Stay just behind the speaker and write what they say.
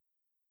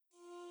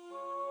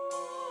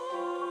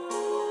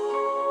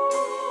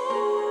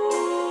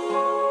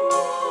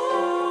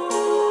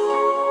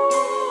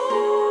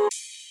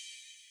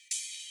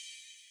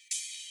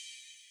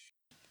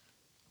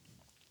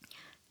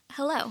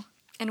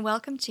and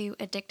welcome to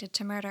Addicted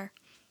to Murder.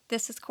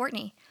 This is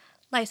Courtney,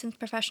 licensed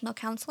professional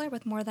counselor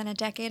with more than a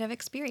decade of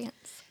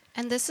experience.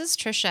 And this is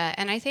Trisha,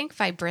 and I think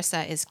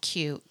Vibrissa is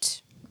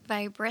cute.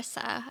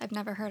 Vibrissa? I've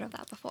never heard of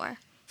that before.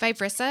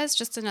 Vibrissa is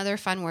just another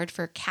fun word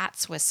for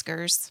cat's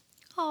whiskers.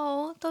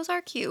 Oh, those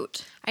are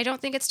cute. I don't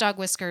think it's dog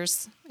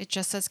whiskers. It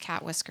just says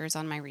cat whiskers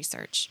on my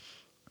research.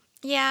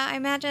 Yeah, I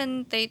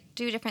imagine they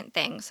do different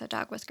things, so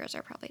dog whiskers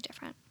are probably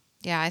different.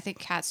 Yeah, I think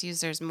cats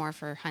use theirs more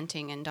for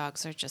hunting, and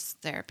dogs are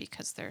just there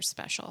because they're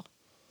special.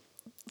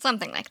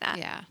 Something like that.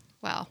 Yeah,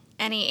 well.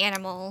 Any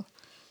animal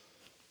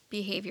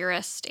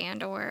behaviorist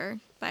and or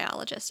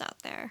biologist out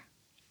there,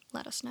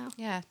 let us know.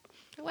 Yeah.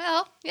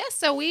 Well, yeah,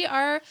 so we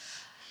are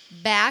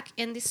back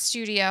in the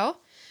studio,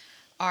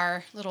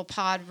 our little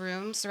pod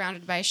room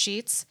surrounded by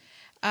sheets,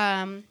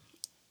 and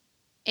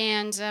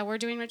we're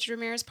doing Richard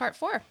Ramirez Part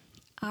 4.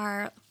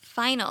 Our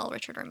final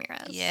Richard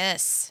Ramirez.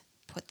 Yes.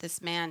 Put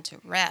this man to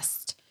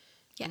rest.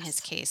 Yes. In his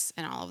case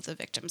and all of the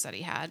victims that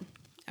he had.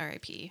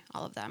 R.I.P.,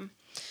 all of them.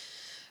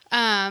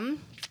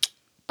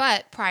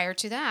 But prior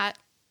to that,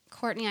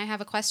 Courtney, I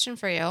have a question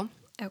for you.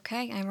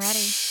 Okay, I'm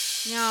ready.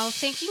 Now,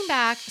 thinking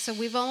back, so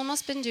we've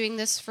almost been doing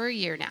this for a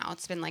year now.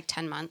 It's been like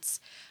 10 months.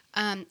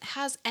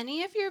 Has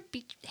any of your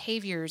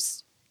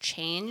behaviors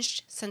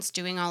changed since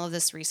doing all of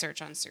this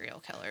research on serial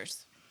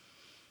killers?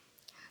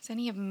 Has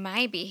any of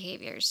my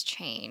behaviors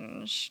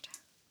changed?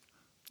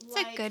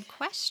 That's a good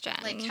question.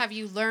 Like, have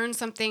you learned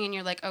something and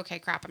you're like, okay,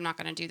 crap, I'm not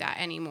going to do that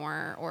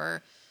anymore,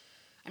 or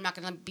I'm not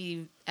going to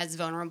be as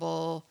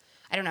vulnerable?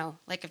 I don't know.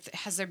 Like,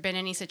 has there been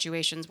any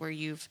situations where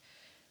you've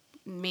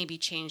maybe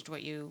changed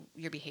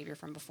your behavior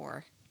from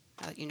before,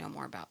 now that you know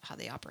more about how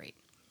they operate?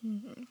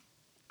 Mm-hmm.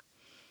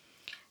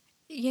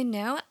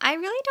 I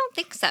really don't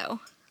think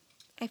so.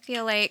 I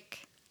feel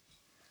like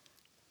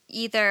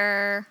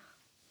either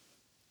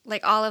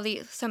like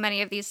so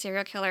many of these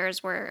serial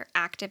killers were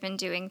active in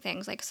doing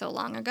things like so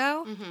long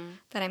ago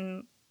that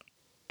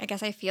I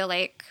guess I feel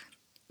like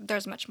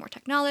there's much more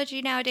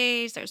technology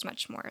nowadays. There's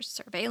much more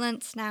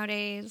surveillance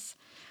nowadays.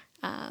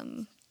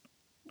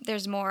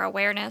 There's more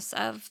awareness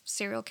of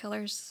serial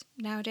killers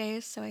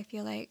nowadays. So I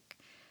feel like,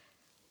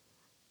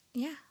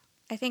 yeah,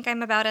 I think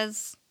I'm about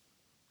as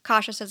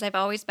cautious as I've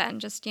always been,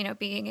 just,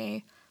 being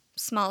a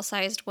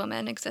small-sized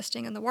woman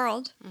existing in the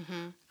world.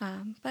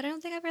 Mm-hmm. But I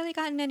don't think I've really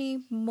gotten any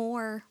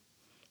more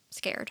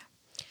scared.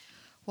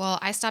 Well,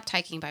 I stopped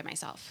hiking by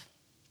myself.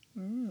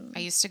 I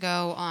used to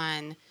go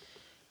on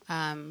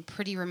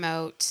pretty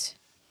remote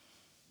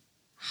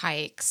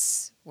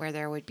hikes where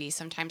there would be,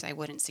 sometimes I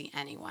wouldn't see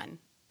anyone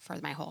for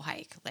my whole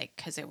hike, like,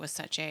 because it was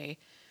such a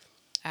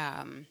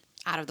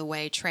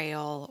out-of-the-way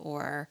trail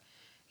or,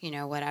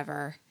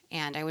 whatever.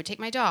 And I would take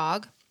my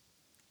dog,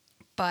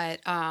 but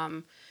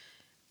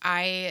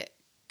I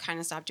kind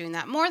of stopped doing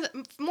that more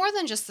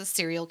than just the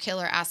serial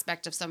killer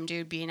aspect of some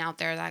dude being out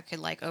there that could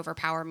like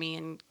overpower me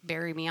and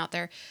bury me out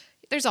there.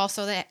 There's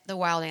also the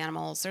wild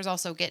animals. There's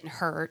also getting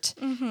hurt,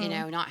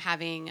 not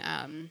having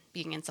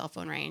being in cell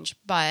phone range.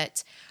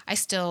 But I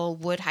still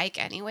would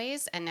hike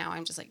anyways, and now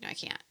I'm just like, no, I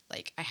can't.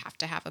 Like, I have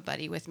to have a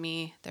buddy with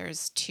me.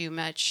 There's too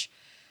much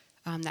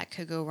that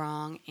could go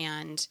wrong,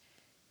 and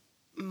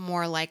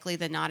more likely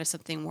than not, if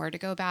something were to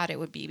go bad, it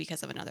would be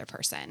because of another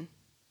person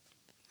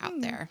out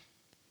there.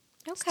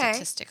 Okay.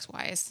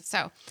 Statistics-wise.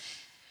 So,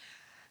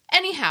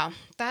 anyhow,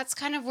 that's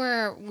kind of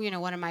where,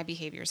 one of my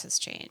behaviors has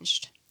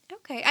changed.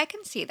 Okay, I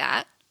can see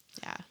that.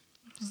 Yeah.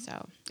 Mm-hmm.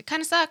 So, it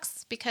kind of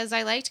sucks because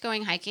I liked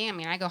going hiking. I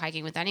mean, I go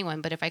hiking with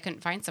anyone, but if I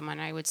couldn't find someone,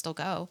 I would still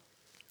go.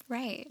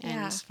 Right,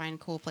 and find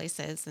cool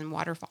places and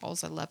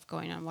waterfalls. I love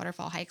going on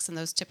waterfall hikes, and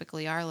those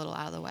typically are a little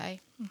out of the way.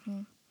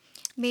 Mm-hmm.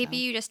 Maybe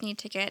you just need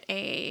to get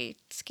a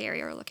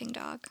scarier-looking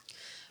dog.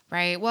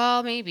 Right.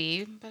 Well,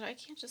 maybe, but I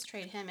can't just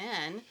trade him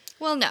in.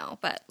 Well, no,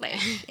 but like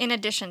in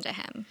addition to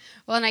him.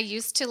 Well, and I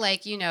used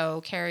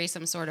to carry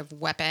some sort of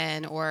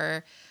weapon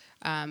or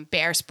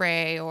bear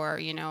spray, or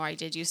I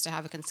did used to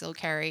have a concealed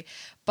carry,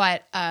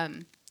 but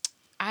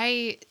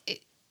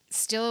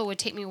still it would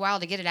take me a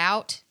while to get it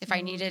out if I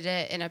needed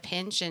it in a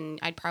pinch, and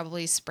I'd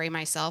probably spray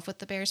myself with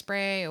the bear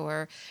spray,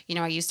 or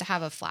I used to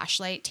have a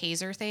flashlight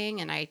taser thing,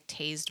 and I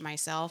tased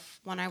myself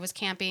when I was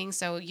camping.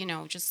 So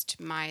just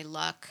my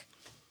luck.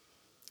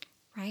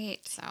 Right.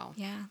 So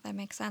yeah, that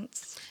makes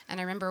sense. And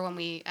I remember when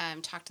we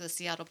talked to the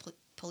Seattle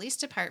Police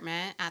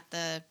Department at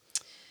the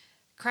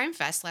Crime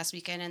Fest last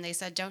weekend, and they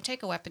said, don't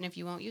take a weapon if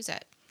you won't use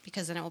it,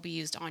 because then it will be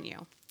used on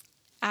you.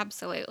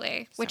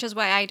 Absolutely. Which is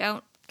why I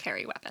don't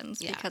carry weapons,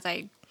 because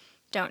I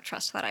don't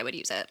trust that I would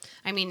use it.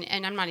 I mean,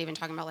 and I'm not even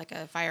talking about like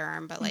a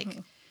firearm, but like,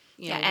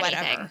 anything.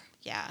 Whatever.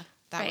 Yeah,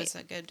 that was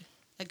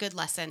a good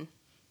lesson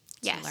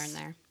to learn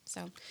there.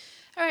 So,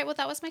 all right, well,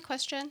 that was my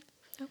question.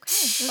 Okay,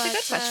 it was a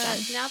good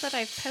question. Now that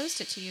I've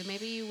posed it to you,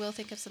 maybe you will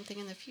think of something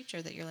in the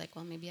future that you're like,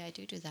 well, maybe I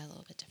do that a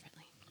little bit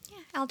differently. Yeah,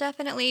 I'll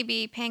definitely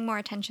be paying more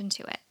attention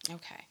to it.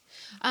 Okay.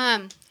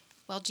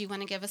 Well, do you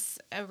want to give us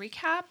a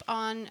recap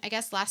on, I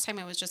guess last time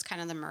it was just kind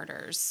of the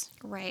murders.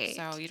 Right.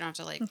 So you don't have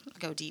to like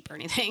go deep or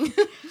anything.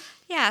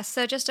 Yeah,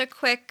 so just a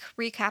quick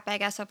recap, I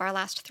guess, of our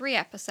last 3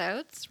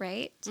 episodes,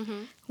 right?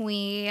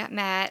 We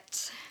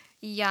met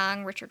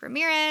young Richard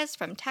Ramirez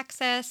from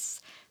Texas,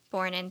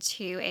 born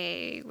into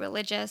a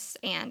religious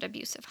and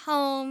abusive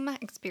home,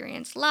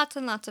 experienced lots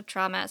and lots of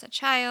trauma as a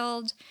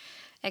child,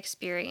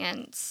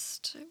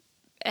 experienced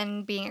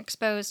and being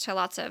exposed to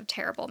lots of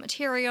terrible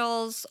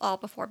materials, all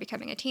before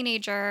becoming a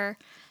teenager,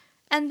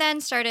 and then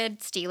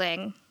started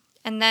stealing,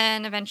 and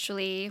then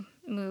eventually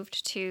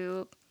moved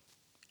to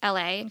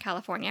LA in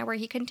California, where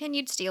he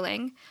continued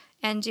stealing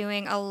and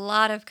doing a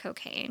lot of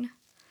cocaine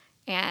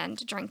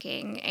and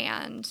drinking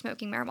and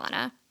smoking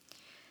marijuana.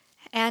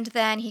 And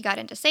then he got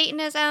into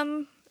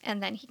Satanism,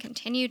 and then he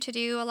continued to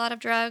do a lot of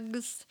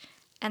drugs,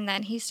 and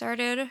then he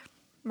started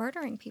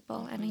murdering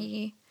people. And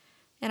he,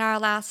 in our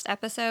last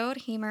episode,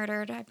 he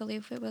murdered, I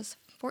believe it was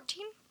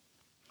 14?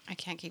 I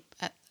can't keep.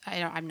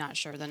 I'm not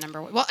sure the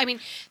number. Well, I mean,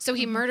 so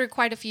he murdered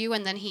quite a few,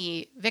 and then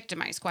he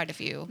victimized quite a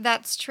few.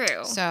 That's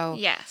true. So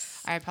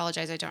yes, I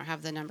apologize. I don't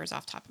have the numbers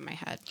off the top of my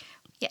head.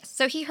 yes.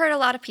 So he hurt a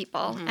lot of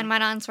people and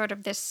went on sort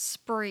of this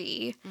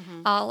spree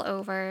all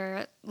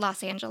over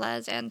Los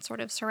Angeles and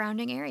sort of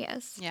surrounding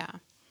areas. Yeah.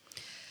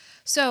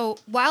 So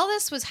while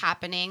this was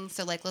happening,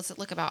 so like let's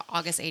look about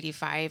August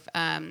 85.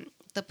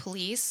 The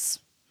police.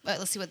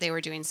 Let's see what they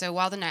were doing. So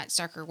while the Night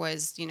Stalker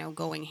was,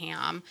 going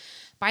ham,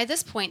 by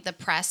this point, the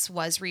press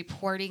was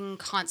reporting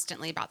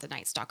constantly about the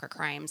Night Stalker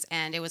crimes,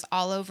 and it was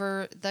all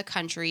over the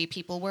country.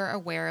 People were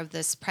aware of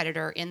this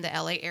predator in the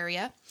LA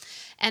area.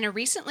 And a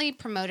recently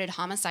promoted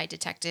homicide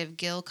detective,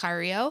 Gil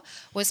Carrillo,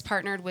 was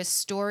partnered with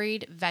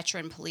storied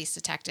veteran police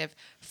detective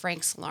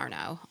Frank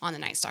Salerno on the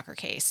Night Stalker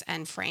case.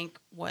 And Frank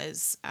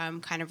was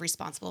kind of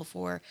responsible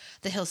for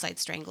the Hillside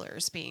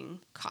Stranglers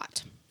being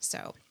caught.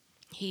 So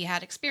he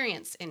had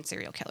experience in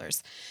serial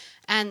killers.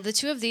 And the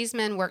two of these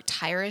men worked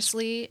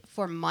tirelessly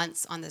for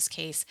months on this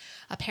case.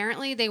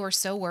 Apparently, they were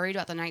so worried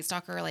about the Night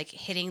Stalker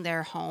hitting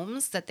their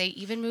homes that they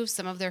even moved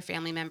some of their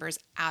family members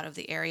out of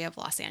the area of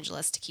Los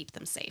Angeles to keep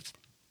them safe.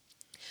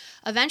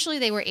 Eventually,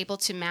 they were able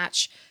to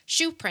match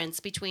shoe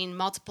prints between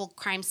multiple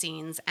crime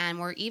scenes and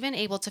were even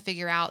able to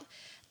figure out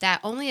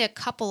that only a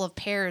couple of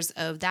pairs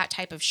of that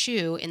type of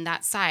shoe in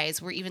that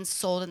size were even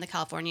sold in the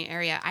California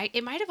area.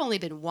 It might have only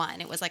been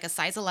one. It was like a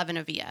size 11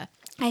 Avia.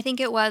 I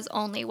think it was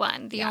only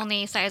one, the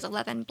only size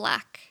 11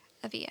 black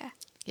Avia.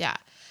 Yeah.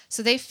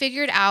 So they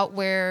figured out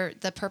where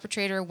the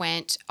perpetrator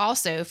went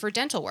also for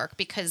dental work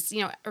because,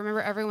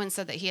 remember everyone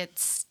said that he had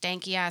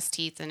stanky ass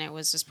teeth and it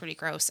was just pretty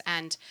gross.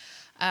 And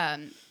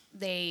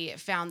they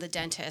found the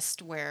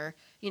dentist where,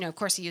 of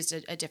course he used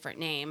a different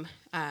name,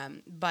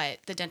 but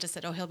the dentist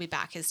said, he'll be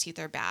back. His teeth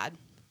are bad.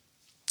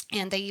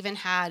 And they even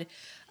had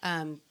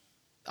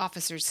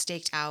officers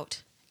staked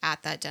out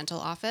at that dental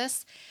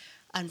office.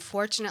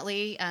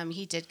 Unfortunately,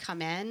 he did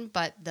come in,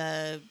 but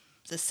the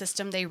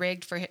system they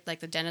rigged for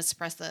the dentist to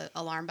press the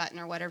alarm button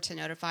or whatever to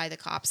notify the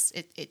cops,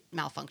 it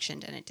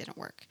malfunctioned and it didn't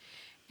work.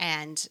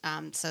 And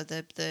so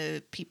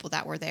the people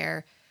that were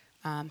there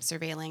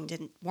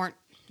surveilling weren't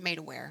made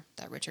aware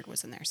that Richard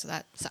was in there. So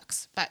that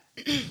sucks. But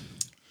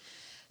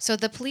so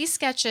the police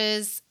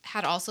sketches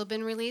had also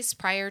been released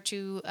prior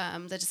to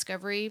the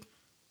discovery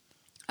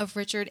of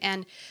Richard,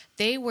 and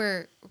they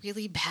were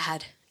really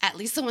bad. At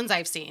least the ones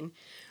I've seen.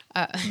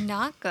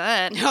 Not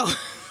good. No.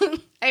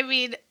 I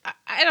mean,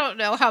 I don't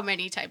know how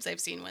many times I've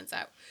seen ones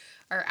that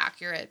are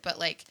accurate, but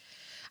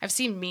I've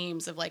seen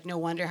memes of no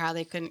wonder how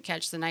they couldn't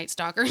catch the Night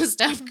Stalker and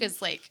stuff because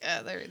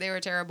they were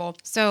terrible.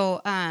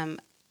 So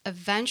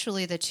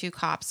eventually the two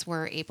cops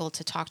were able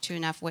to talk to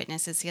enough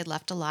witnesses he had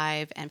left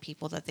alive and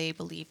people that they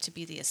believed to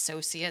be the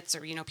associates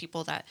or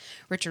people that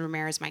Richard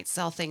Ramirez might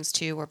sell things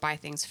to or buy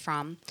things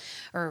from,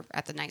 or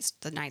at the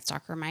Night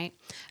Stalker might.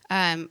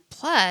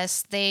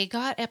 Plus they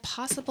got a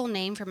possible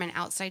name from an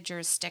outside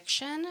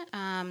jurisdiction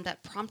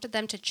that prompted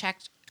them to check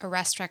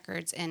arrest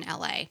records in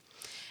LA,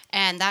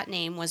 and that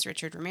name was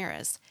Richard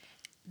Ramirez.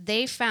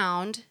 They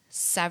found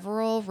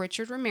several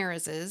Richard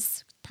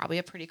Ramirez's, probably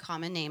a pretty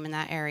common name in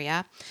that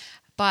area,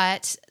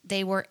 but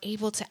they were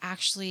able to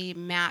actually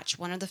match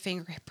one of the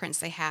fingerprints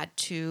they had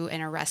to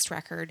an arrest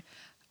record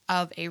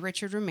of a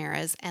Richard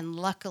Ramirez, and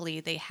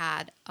luckily they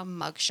had a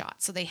mugshot,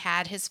 so they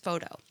had his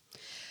photo.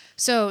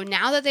 So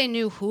now that they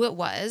knew who it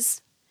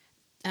was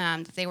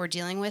that they were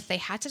dealing with, they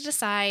had to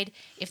decide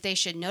if they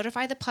should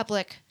notify the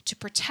public to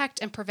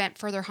protect and prevent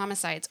further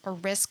homicides or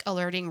risk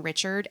alerting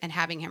Richard and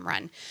having him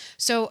run.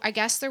 So I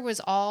guess there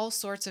was all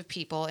sorts of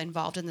people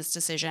involved in this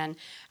decision,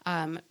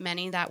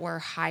 many that were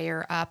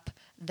higher up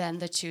than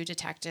the two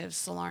detectives,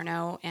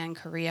 Salerno and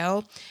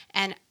Carrillo.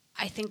 And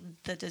I think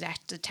the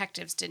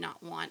detectives did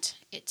not want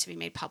it to be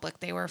made public.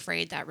 They were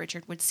afraid that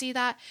Richard would see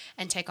that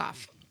and take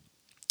off.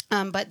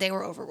 But they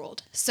were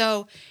overruled.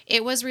 So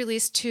it was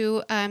released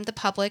to the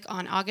public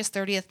on August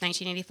 30th,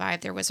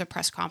 1985. There was a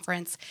press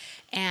conference,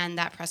 and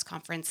that press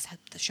conference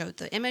showed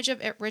the image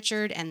of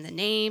Richard and the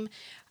name,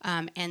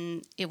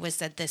 and it was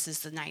said, "This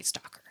is the Night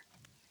Stalker."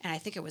 And I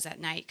think it was at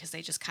night because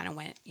they just kind of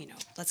went,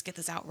 let's get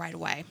this out right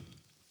away.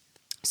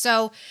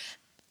 So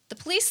the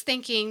police,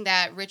 thinking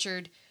that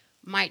Richard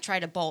might try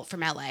to bolt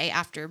from LA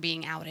after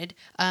being outed,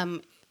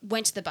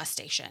 went to the bus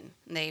station.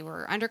 They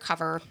were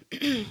undercover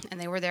and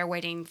they were there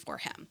waiting for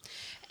him.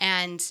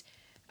 And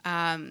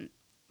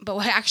but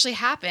what actually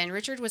happened,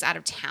 Richard was out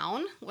of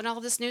town when all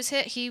of this news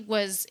hit. He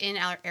was in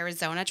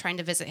Arizona trying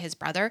to visit his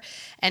brother,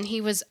 and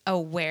he was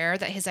unaware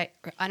that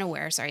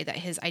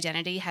his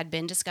identity had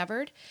been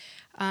discovered.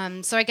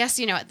 So I guess,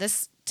 at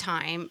this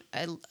time,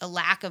 a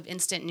lack of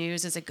instant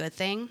news is a good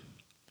thing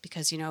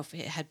because, if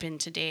it had been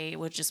today, it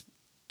would just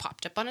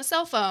popped up on a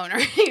cell phone or,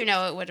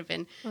 it would have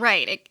been.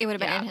 Right. It would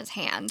have been in his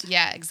hand.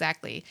 Yeah,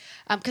 exactly.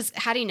 Because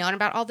had he known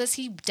about all this,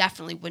 he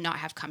definitely would not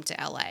have come to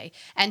LA.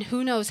 And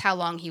who knows how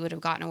long he would have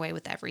gotten away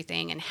with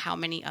everything and how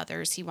many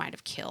others he might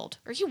have killed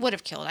or he would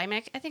have killed. I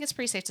mean, I think it's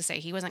pretty safe to say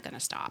he wasn't going to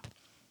stop.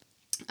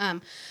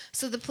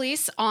 So the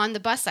police on the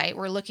bus site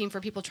were looking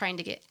for people trying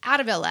to get out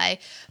of LA,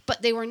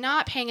 but they were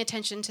not paying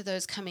attention to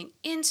those coming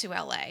into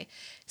LA.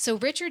 So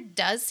Richard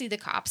does see the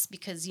cops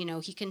because,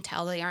 he can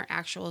tell they aren't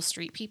actual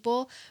street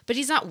people, but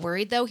he's not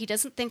worried though. He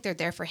doesn't think they're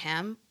there for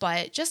him,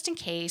 but just in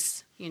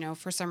case,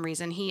 for some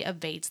reason, he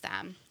evades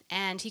them.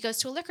 And he goes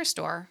to a liquor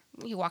store.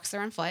 He walks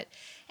there on foot.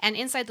 And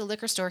inside the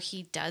liquor store,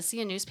 he does see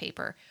a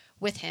newspaper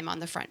with him on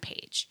the front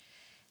page.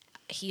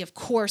 He, of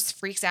course,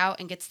 freaks out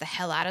and gets the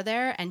hell out of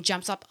there and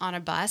jumps up on a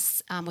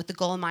bus with the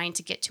goal in mind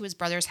to get to his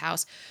brother's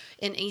house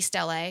in East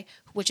LA,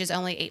 which is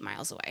only 8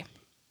 miles away.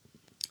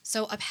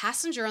 So a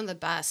passenger on the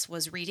bus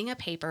was reading a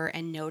paper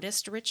and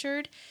noticed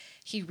Richard.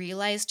 He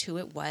realized who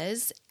it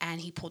was,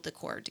 and he pulled the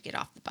cord to get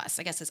off the bus.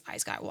 I guess his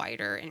eyes got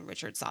wider, and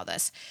Richard saw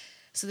this.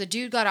 So the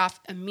dude got off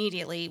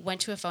immediately,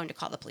 went to a phone to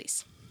call the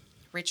police.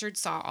 Richard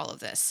saw all of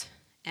this,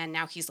 and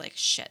now he's like,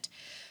 shit.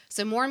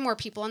 So more and more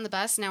people on the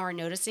bus now are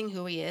noticing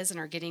who he is and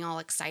are getting all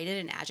excited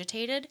and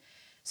agitated.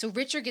 So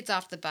Richard gets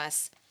off the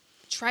bus,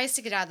 tries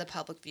to get out of the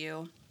public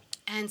view.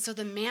 And so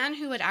the man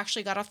who had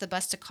actually got off the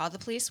bus to call the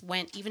police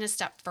went even a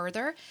step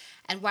further.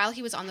 And while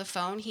he was on the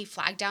phone, he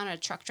flagged down a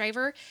truck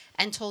driver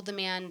and told the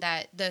man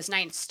that the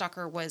Night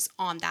Stalker was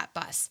on that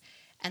bus.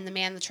 And the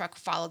man in the truck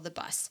followed the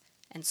bus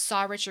and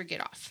saw Richard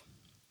get off.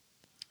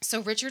 So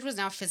Richard was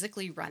now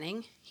physically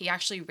running. He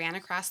actually ran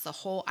across the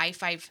whole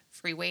I-5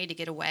 freeway to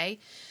get away.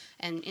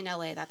 And in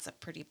LA, that's a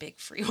pretty big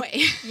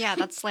freeway. Yeah,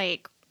 that's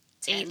like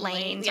 8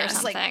 lanes or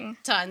something.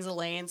 Like tons of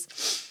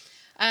lanes.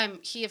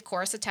 He, of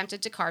course,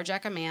 attempted to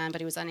carjack a man,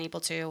 but he was unable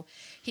to.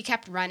 He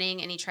kept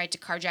running, and he tried to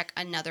carjack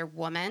another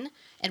woman.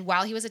 And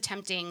while he was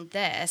attempting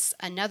this,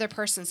 another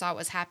person saw what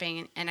was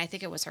happening, and I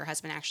think it was her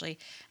husband, actually,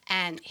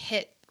 and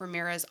hit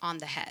Ramirez on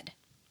the head.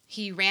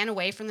 He ran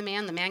away from the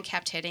man. The man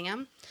kept hitting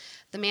him.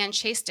 The man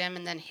chased him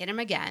and then hit him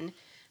again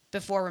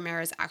before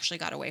Ramirez actually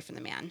got away from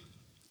the man.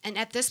 And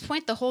at this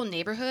point, the whole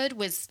neighborhood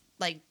was,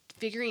 like,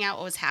 figuring out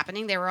what was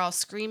happening. They were all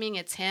screaming,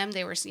 it's him.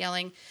 They were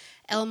yelling,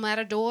 El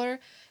Matador,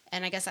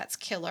 and I guess that's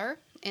killer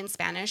in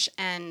Spanish.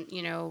 And,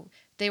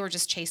 they were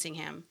just chasing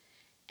him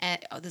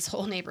at this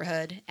whole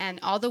neighborhood. And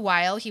all the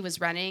while he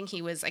was running,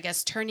 he was, I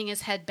guess, turning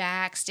his head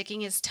back, sticking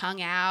his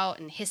tongue out,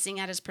 and hissing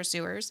at his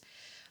pursuers.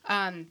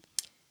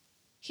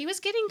 He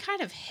was getting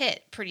kind of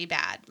hit pretty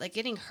bad, like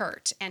getting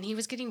hurt. And he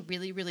was getting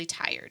really, really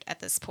tired at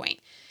this point.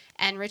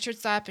 And Richard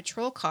saw a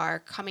patrol car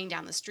coming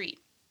down the street.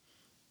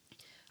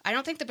 I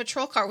don't think the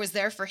patrol car was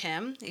there for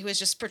him. He was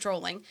just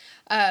patrolling.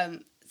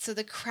 So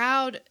the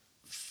crowd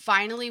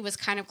finally was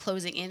kind of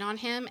closing in on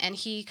him, and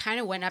he kind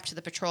of went up to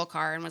the patrol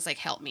car and was like,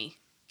 help me,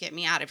 get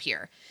me out of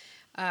here.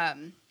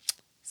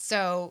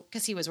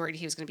 Because he was worried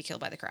he was going to be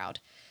killed by the crowd.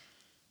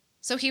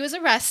 So he was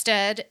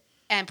arrested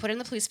and put in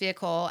the police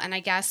vehicle. And I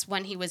guess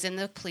when he was in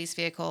the police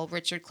vehicle,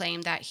 Richard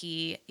claimed that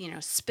he,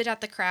 spit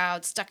at the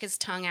crowd, stuck his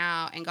tongue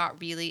out, and got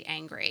really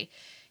angry.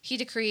 He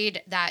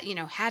decreed that,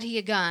 had he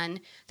a gun,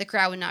 the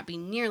crowd would not be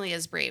nearly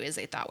as brave as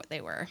they thought what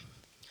they were.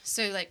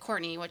 So, like,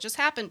 Courtney, what just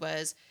happened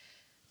was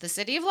the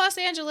city of Los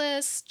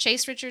Angeles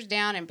chased Richard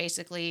down and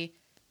basically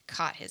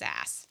caught his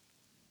ass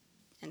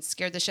and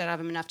scared the shit out of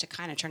him enough to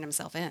kind of turn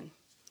himself in.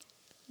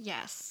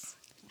 Yes.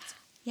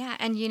 Yeah,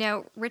 and,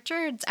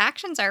 Richard's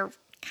actions are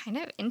kind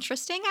of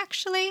interesting,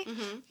 actually.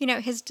 Mm-hmm.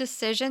 His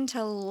decision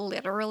to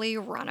literally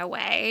run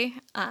away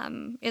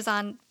is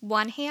on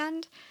one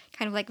hand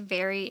kind of like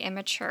very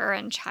immature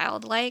and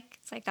childlike.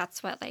 It's like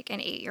that's what like an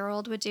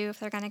 8-year-old would do if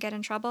they're going to get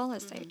in trouble,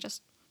 is they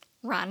just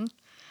run.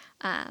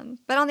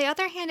 But on the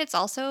other hand, it's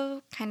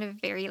also kind of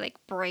very like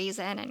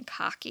brazen and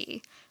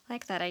cocky,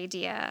 like that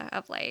idea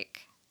of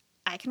like,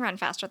 I can run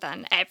faster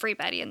than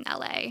everybody in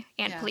LA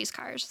and police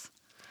cars.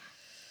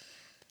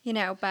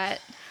 But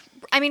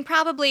I mean,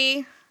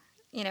 probably,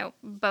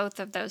 both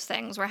of those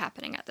things were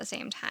happening at the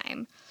same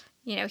time.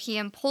 He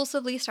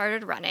impulsively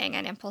started running,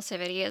 and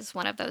impulsivity is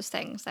one of those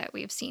things that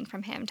we've seen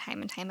from him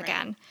time and time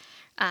again.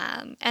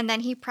 And then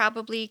he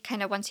probably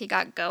kind of, once he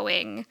got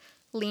going,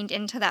 leaned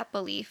into that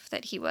belief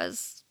that he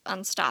was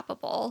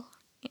unstoppable,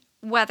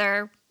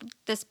 whether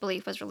this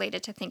belief was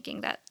related to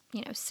thinking that,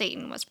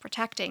 Satan was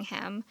protecting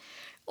him,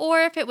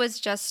 or if it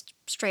was just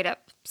straight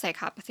up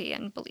psychopathy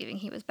and believing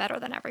he was better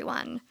than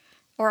everyone,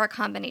 or a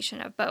combination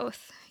of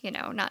both.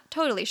 Not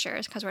totally sure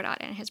because we're not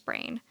in his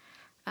brain.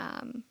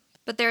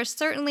 But there's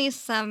certainly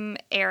some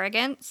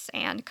arrogance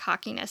and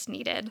cockiness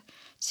needed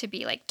to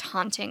be like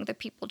taunting the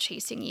people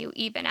chasing you,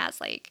 even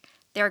as like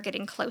they're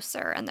getting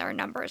closer and their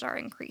numbers are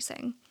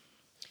increasing.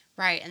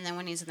 Right. And then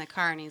when he's in the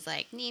car and he's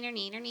like, neener,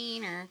 neener,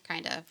 neener,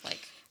 kind of like.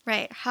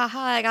 Right. Haha,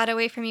 I got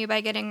away from you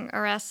by getting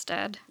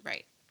arrested.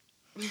 Right.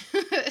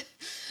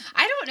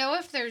 I don't know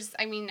if there's,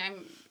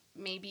 I'm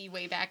maybe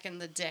way back in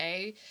the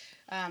day,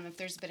 if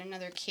there's been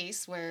another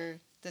case where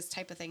this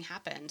type of thing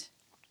happened.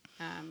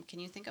 Can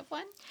you think of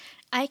one?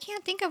 I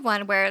can't think of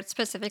one where it's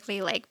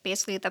specifically like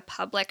basically the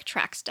public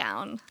tracks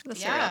down the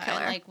serial killer.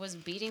 And like was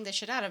beating the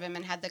shit out of him,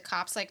 and had the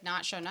cops like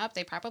not shown up,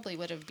 they probably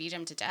would have beat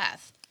him to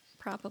death.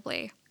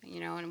 Probably.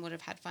 And would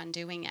have had fun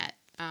doing it.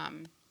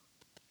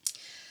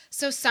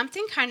 So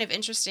something kind of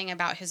interesting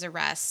about his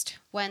arrest,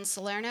 when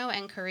Salerno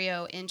and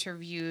Carrillo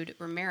interviewed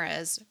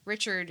Ramirez,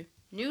 Richard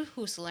knew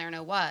who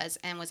Salerno was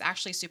and was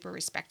actually super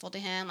respectful to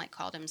him, like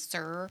called him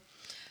sir.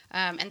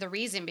 And the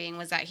reason being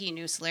was that he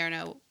knew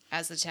Salerno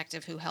as the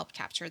detective who helped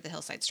capture the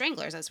Hillside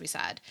Stranglers, as we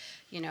said.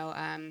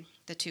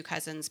 The two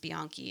cousins,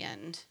 Bianchi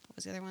and, what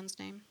was the other one's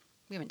name?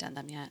 We haven't done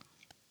them yet.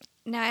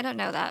 No, I don't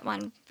know that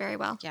one very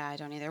well. Yeah, I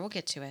don't either. We'll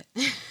get to it.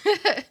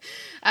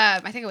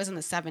 I think it was in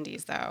the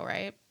 70s, though,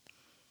 right?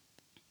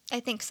 I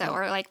think so,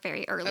 or like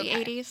very early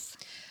 80s.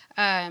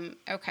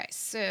 Okay,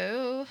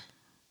 so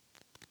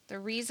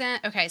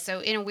so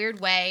in a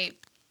weird way,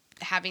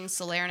 having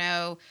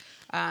Salerno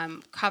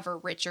cover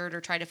Richard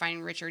or try to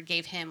find Richard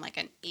gave him like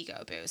an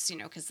ego boost,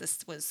 because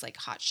this was like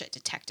hot shit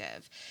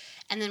detective.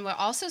 And then what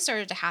also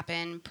started to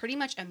happen pretty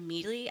much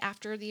immediately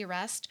after the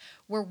arrest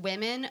were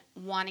women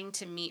wanting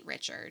to meet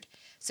Richard.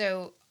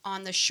 So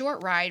on the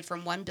short ride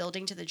from one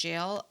building to the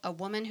jail, a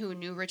woman who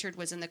knew Richard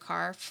was in the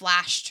car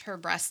flashed her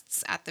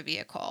breasts at the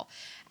vehicle.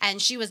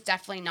 And she was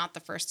definitely not the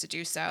first to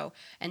do so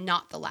and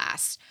not the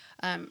last.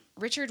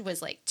 Richard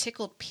was like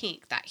tickled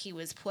pink that he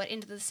was put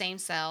into the same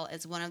cell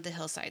as one of the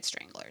Hillside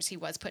Stranglers. He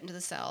was put into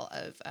the cell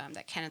of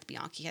that Kenneth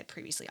Bianchi had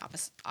previously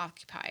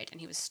occupied, and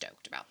he was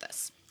stoked about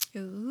this.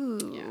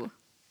 Ooh. Yeah.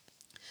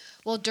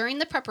 Well, during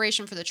the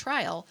preparation for the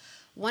trial,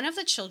 one of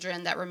the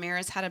children that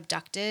Ramirez had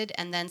abducted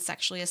and then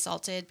sexually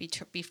assaulted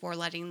before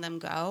letting them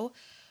go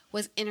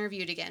was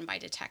interviewed again by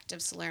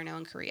Detectives Salerno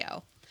and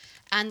Carrillo.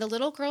 And the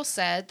little girl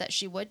said that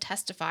she would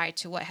testify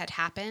to what had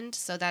happened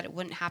so that it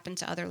wouldn't happen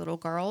to other little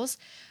girls,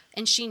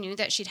 and she knew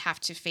that she'd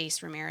have to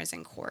face Ramirez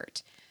in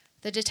court.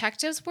 The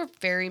detectives were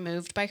very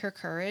moved by her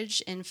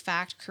courage. In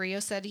fact,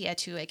 Carrillo said he had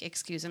to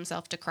excuse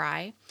himself to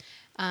cry.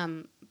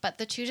 But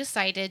the two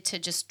decided to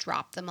just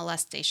drop the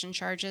molestation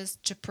charges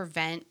to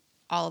prevent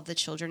all of the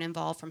children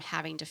involved from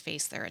having to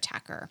face their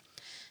attacker.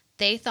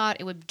 They thought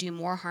it would do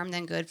more harm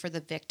than good for the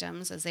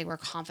victims, as they were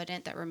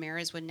confident that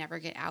Ramirez would never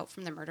get out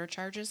from the murder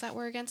charges that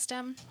were against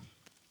him.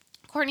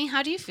 Courtney,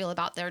 how do you feel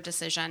about their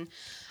decision?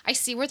 I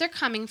see where they're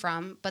coming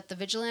from, but the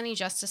vigilante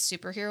justice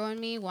superhero in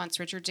me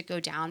wants Richard to go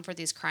down for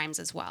these crimes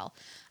as well.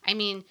 I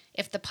mean,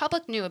 if the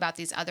public knew about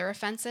these other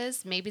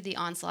offenses, maybe the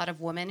onslaught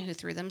of women who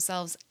threw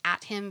themselves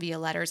at him via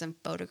letters and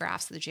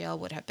photographs of the jail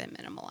would have been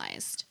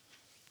minimalized.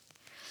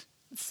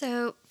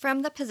 So,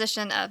 from the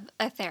position of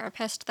a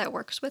therapist that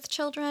works with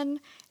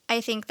children,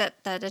 I think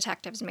that the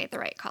detectives made the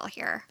right call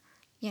here.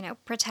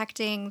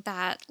 Protecting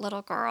that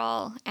little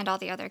girl and all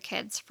the other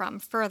kids from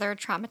further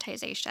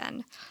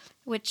traumatization,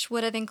 which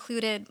would have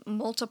included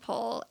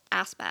multiple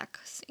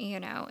aspects,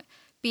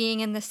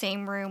 being in the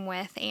same room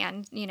with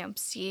and,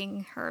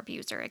 seeing her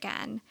abuser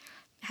again,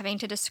 having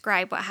to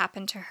describe what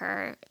happened to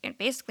her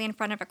basically in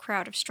front of a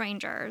crowd of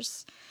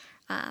strangers,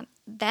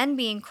 then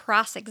being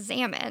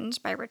cross-examined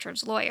by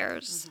Richard's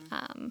lawyers,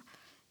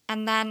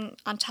 and then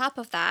on top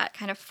of that,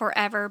 kind of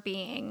forever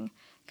being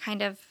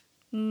kind of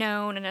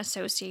known and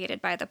associated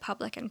by the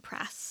public and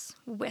press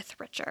with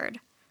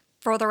Richard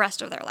for the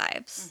rest of their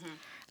lives.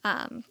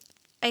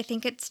 I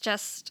think it's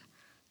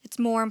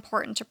more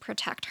important to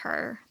protect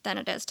her than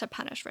it is to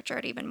punish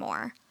Richard even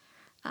more.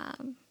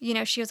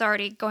 She was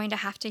already going to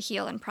have to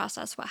heal and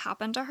process what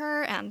happened to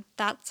her, and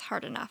that's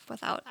hard enough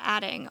without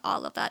adding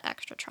all of that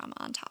extra trauma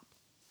on top.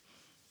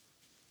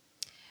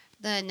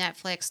 The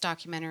Netflix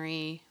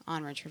documentary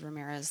on Richard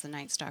Ramirez, The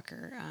Night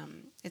Stalker,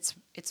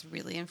 it's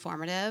really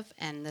informative,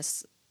 and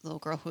this little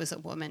girl who is a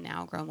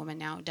grown woman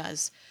now,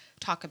 does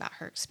talk about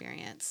her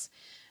experience,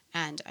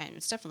 and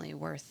it's definitely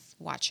worth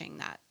watching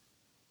that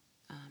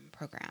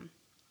program.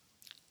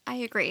 I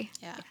agree.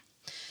 Yeah.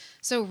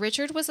 So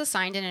Richard was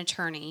assigned an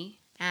attorney,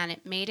 and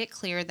it made it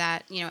clear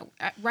that,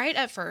 right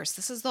at first,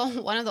 this is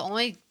one of the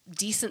only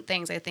decent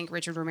things I think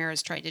Richard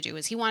Ramirez tried to do,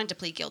 is he wanted to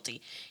plead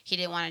guilty. He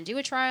didn't want to do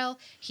a trial.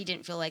 He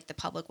didn't feel like the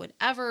public would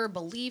ever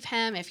believe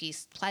him if he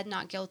pled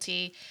not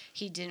guilty.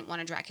 He didn't want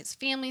to drag his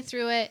family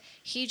through it.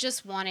 He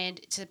just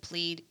wanted to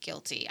plead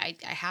guilty. I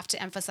have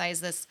to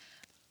emphasize this,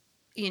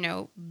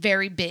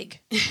 very big,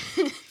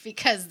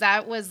 because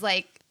that was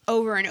like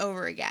over and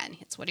over again.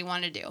 It's what he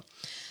wanted to do.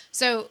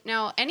 So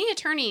now any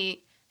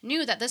attorney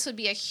knew that this would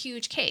be a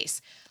huge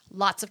case,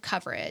 lots of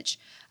coverage.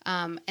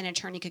 An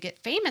attorney could get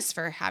famous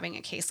for having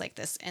a case like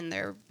this in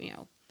their,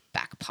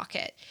 back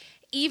pocket,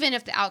 even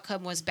if the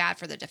outcome was bad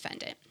for the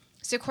defendant.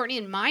 So, Courtney,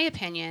 in my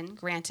opinion,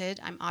 granted,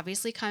 I'm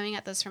obviously coming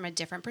at this from a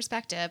different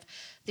perspective,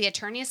 the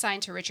attorney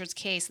assigned to Richard's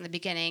case in the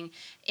beginning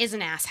is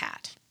an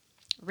asshat.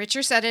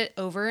 Richard said it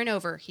over and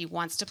over. He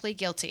wants to plead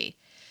guilty.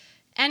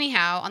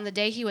 Anyhow, on the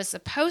day he was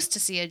supposed to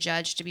see a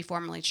judge to be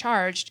formally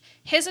charged,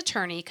 his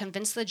attorney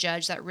convinced the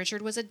judge that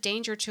Richard was a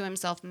danger to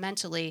himself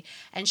mentally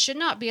and should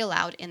not be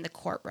allowed in the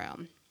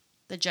courtroom.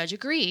 The judge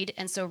agreed,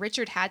 and so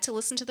Richard had to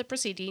listen to the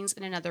proceedings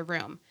in another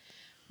room.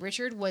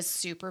 Richard was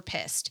super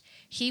pissed.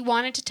 He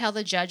wanted to tell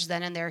the judge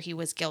then and there he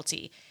was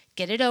guilty.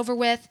 Get it over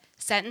with,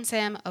 sentence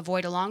him,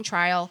 avoid a long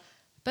trial.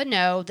 But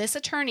no, this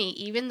attorney,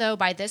 even though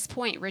by this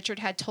point Richard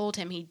had told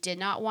him he did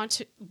not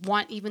want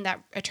even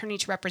that attorney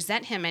to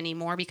represent him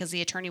anymore because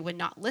the attorney would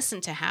not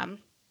listen to him,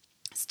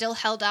 still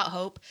held out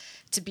hope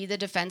to be the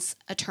defense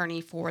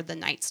attorney for the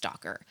Night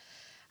Stalker.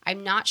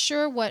 I'm not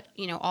sure what,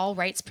 all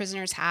rights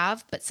prisoners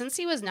have, but since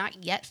he was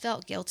not yet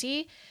found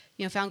guilty,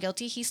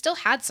 he still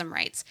had some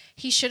rights.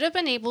 He should have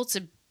been able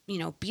to,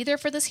 be there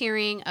for this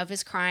hearing of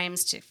his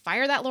crimes, to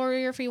fire that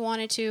lawyer if he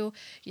wanted to.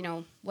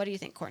 What do you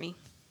think, Courtney?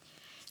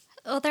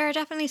 Well, there are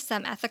definitely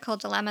some ethical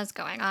dilemmas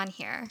going on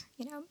here.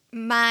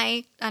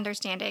 My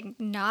understanding,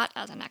 not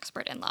as an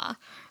expert in law,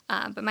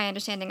 but my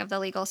understanding of the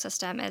legal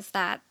system is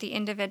that the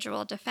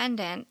individual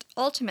defendant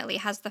ultimately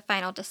has the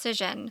final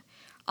decision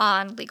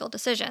on legal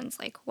decisions,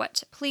 like what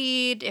to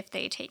plead, if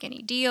they take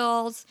any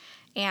deals,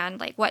 and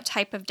like what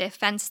type of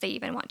defense they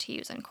even want to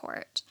use in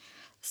court.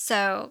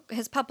 So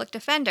his public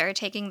defender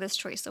taking this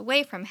choice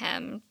away from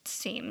him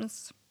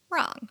seems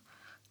wrong,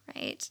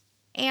 right?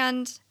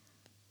 And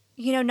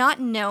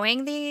not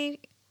knowing the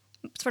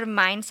sort of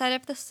mindset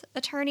of this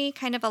attorney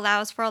kind of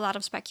allows for a lot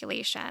of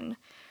speculation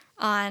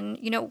on,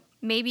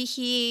 maybe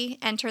he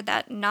entered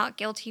that not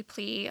guilty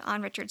plea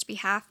on Richard's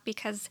behalf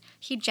because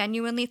he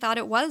genuinely thought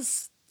it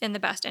was in the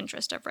best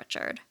interest of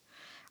Richard.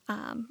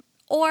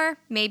 Or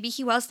maybe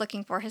he was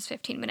looking for his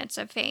 15 minutes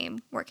of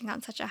fame working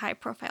on such a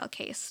high-profile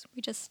case.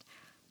 We just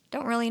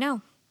don't really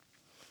know.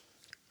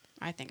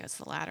 I think it's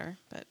the latter,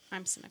 but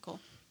I'm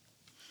cynical.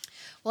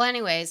 Well,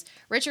 anyways,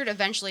 Richard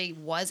eventually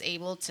was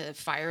able to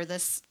fire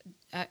this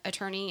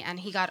attorney,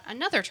 and he got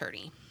another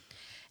attorney.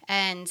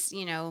 And,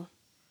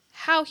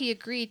 how he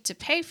agreed to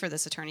pay for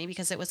this attorney,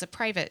 because it was a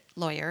private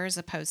lawyer as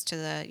opposed to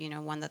the,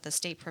 one that the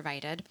state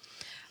provided,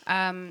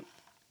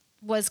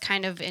 was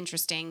kind of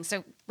interesting.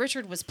 So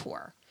Richard was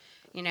poor.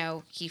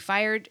 He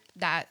fired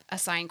that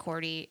assigned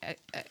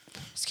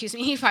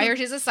he fired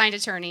his assigned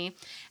attorney.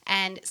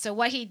 And so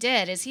what he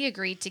did is he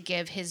agreed to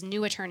give his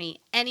new attorney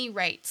any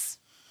rights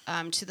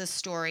to the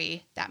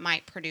story that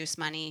might produce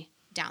money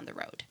down the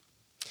road.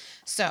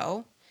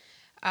 So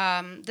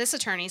this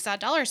attorney saw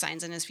dollar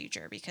signs in his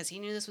future because he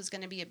knew this was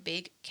going to be a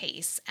big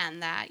case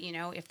and that,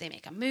 if they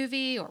make a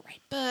movie or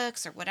write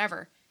books or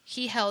whatever,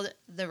 he held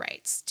the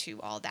rights to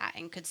all that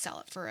and could sell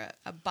it for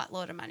a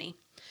buttload of money.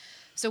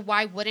 So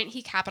why wouldn't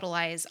he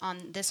capitalize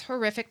on this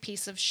horrific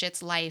piece of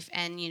shit's life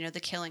and, the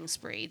killing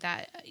spree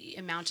that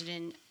amounted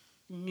in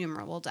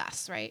innumerable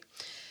deaths, right?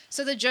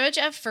 So the judge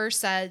at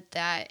first said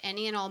that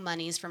any and all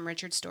monies from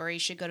Richard's story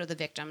should go to the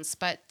victims,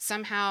 but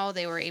somehow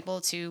they were able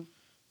to,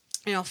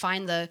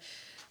 find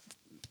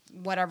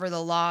whatever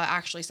the law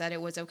actually said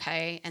it was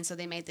okay, and so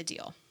they made the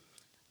deal.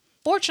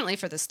 Fortunately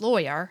for this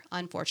lawyer,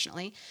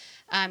 unfortunately,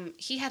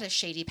 he had a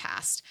shady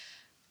past.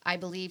 I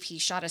believe he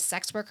shot a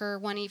sex worker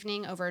one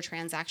evening over a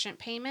transaction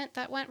payment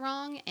that went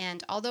wrong,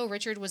 and although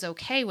Richard was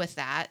okay with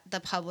that,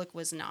 the public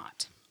was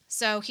not.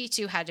 So he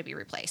too had to be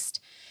replaced.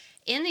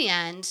 In the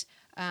end,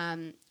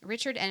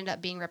 Richard ended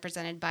up being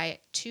represented by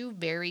two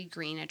very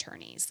green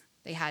attorneys.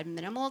 They had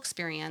minimal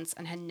experience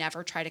and had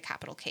never tried a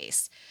capital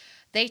case.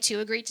 They too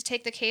agreed to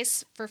take the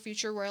case for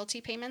future royalty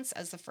payments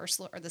as the first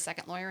or the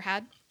second lawyer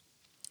had.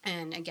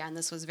 And again,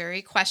 this was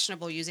very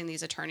questionable using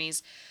these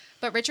attorneys.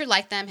 But Richard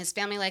liked them, his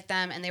family liked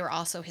them, and they were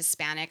also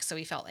Hispanic, so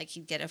he felt like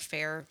he'd get a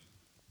fair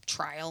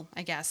trial,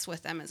 I guess,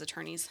 with them as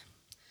attorneys.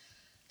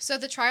 So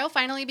the trial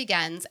finally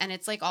begins, and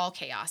it's like all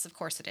chaos. Of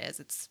course it is.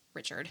 It's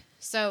Richard.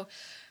 So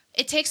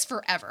it takes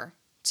forever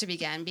to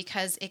begin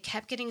because it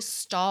kept getting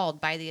stalled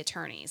by the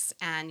attorneys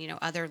and,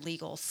 other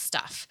legal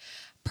stuff.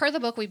 Per the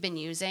book we've been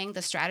using,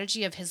 the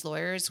strategy of his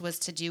lawyers was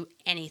to do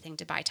anything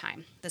to buy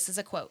time. This is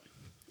a quote.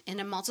 In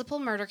a multiple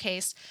murder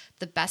case,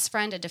 the best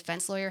friend a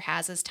defense lawyer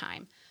has is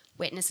time.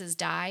 Witnesses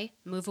die,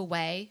 move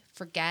away,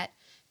 forget,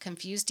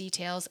 confuse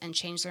details, and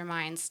change their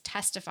minds,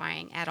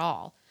 testifying at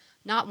all,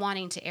 not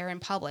wanting to err in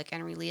public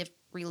and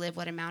relive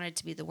what amounted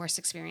to be the worst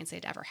experience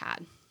they'd ever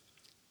had.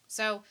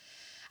 So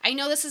I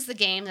know this is the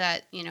game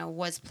that,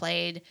 was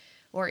played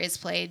or is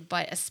played,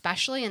 but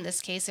especially in this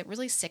case, it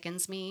really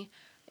sickens me.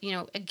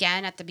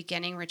 Again, at the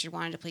beginning, Richard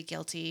wanted to plead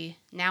guilty.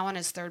 Now on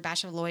his third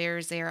batch of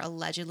lawyers, they are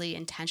allegedly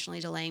intentionally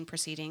delaying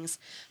proceedings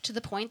to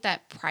the point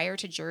that prior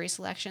to jury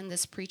selection,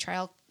 this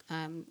pretrial,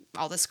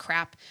 all this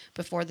crap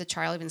before the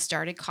trial even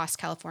started cost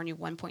California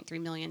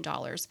 $1.3 million.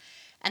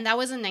 And that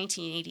was in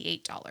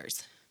 1988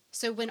 dollars.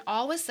 So when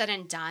all was said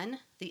and done,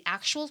 the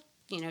actual,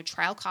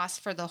 trial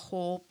cost for the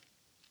whole,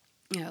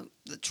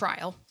 the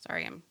trial,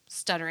 sorry, I'm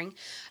stuttering,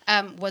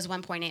 was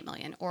 $1.8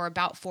 million, or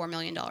about $4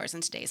 million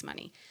in today's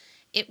money.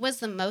 It was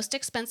the most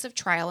expensive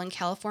trial in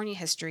California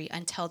history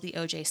until the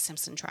O.J.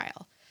 Simpson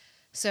trial.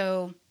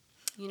 So,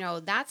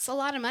 that's a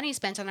lot of money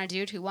spent on a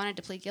dude who wanted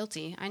to plead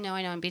guilty. I know,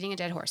 I'm beating a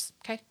dead horse.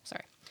 Okay,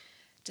 sorry.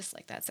 Just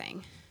like that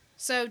saying.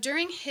 So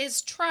during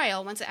his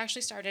trial, once it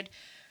actually started,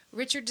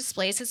 Richard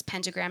displays his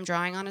pentagram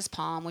drawing on his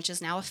palm, which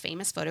is now a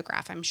famous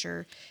photograph. I'm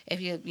sure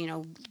if you,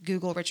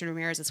 Google Richard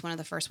Ramirez, it's one of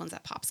the first ones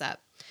that pops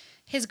up.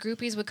 His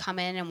groupies would come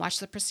in and watch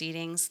the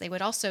proceedings. They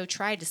would also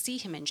try to see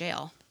him in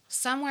jail.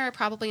 Somewhere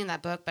probably in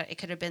that book, but it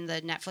could have been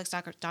the Netflix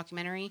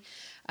documentary.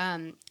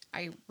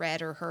 I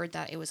read or heard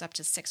that it was up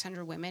to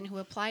 600 women who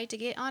applied to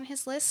get on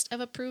his list of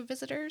approved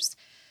visitors.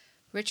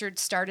 Richard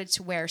started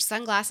to wear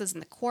sunglasses in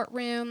the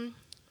courtroom.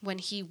 When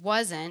he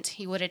wasn't,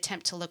 he would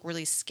attempt to look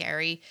really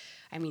scary.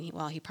 I mean,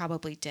 he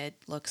probably did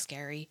look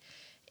scary.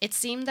 It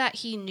seemed that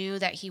he knew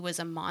that he was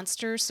a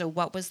monster, so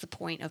what was the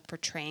point of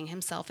portraying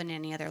himself in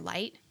any other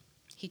light?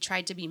 He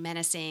tried to be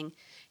menacing.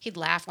 He'd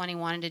laugh when he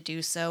wanted to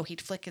do so.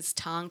 He'd flick his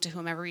tongue to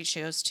whomever he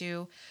chose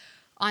to.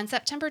 On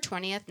September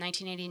 20th,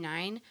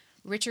 1989,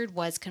 Richard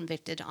was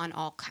convicted on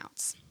all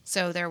counts.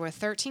 So there were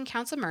 13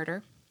 counts of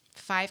murder,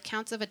 5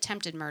 counts of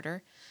attempted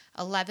murder,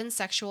 11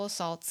 sexual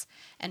assaults,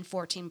 and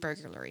 14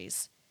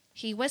 burglaries.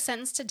 He was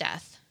sentenced to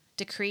death,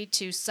 decreed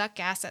to suck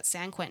gas at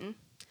San Quentin.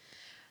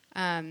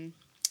 Let's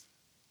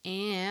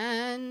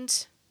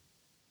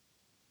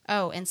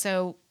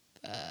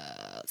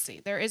see.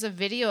 There is a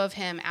video of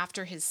him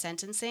after his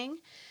sentencing,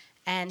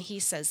 and he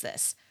says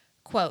this,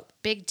 quote,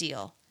 "Big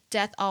deal.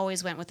 Death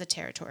always went with the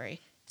territory.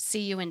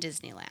 See you in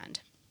Disneyland."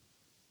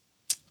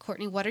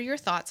 Courtney, what are your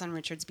thoughts on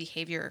Richard's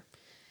behavior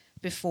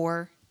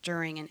before,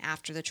 during, and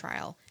after the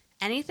trial?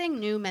 Anything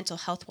new mental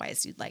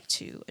health-wise you'd like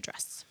to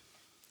address?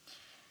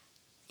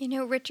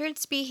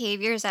 Richard's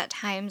behaviors at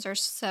times are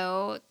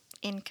so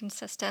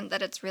inconsistent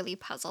that it's really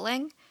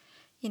puzzling.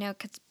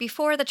 Because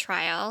before the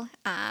trial,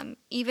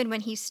 even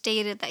when he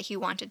stated that he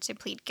wanted to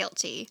plead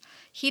guilty,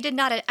 he did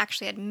not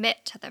actually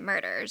admit to the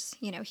murders.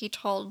 He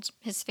told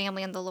his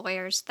family and the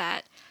lawyers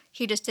that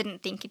he just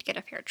didn't think he'd get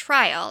a fair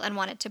trial and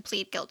wanted to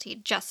plead guilty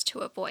just to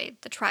avoid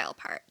the trial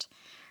part.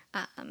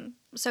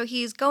 So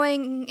he's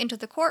going into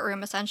the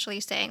courtroom essentially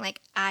saying,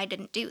 I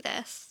didn't do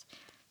this.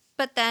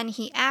 But then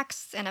he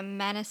acts in a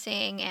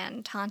menacing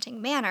and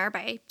taunting manner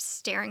by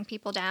staring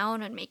people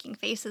down and making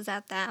faces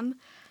at them.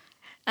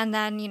 And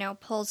then,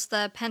 pulls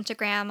the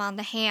pentagram on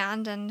the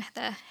hand and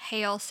the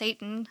Hail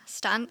Satan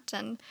stunt,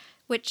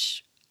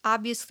 which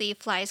obviously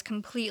flies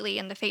completely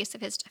in the face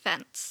of his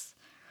defense.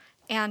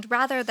 And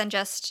rather than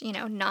just,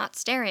 not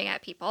staring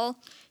at people,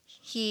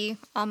 he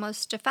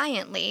almost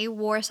defiantly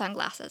wore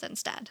sunglasses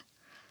instead.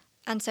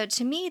 And so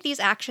to me, these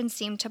actions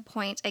seem to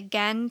point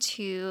again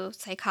to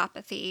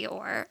psychopathy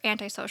or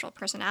antisocial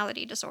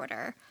personality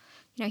disorder.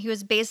 He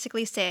was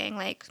basically saying,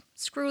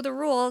 screw the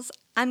rules,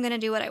 I'm going to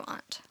do what I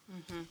want.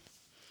 Mm-hmm.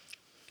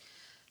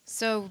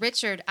 So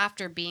Richard,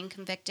 after being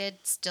convicted,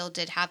 still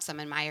did have some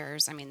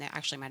admirers. I mean, there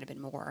actually might have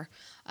been more.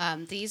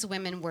 These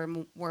women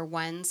were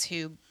ones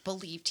who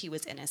believed he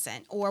was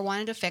innocent or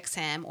wanted to fix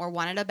him or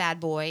wanted a bad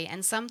boy,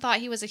 and some thought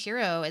he was a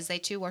hero as they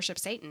too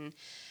worshiped Satan.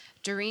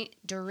 Doreen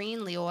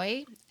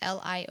Lioy,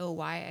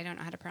 Lioy, I don't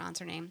know how to pronounce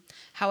her name,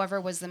 however,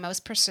 was the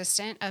most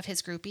persistent of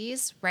his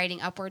groupies,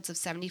 writing upwards of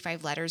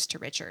 75 letters to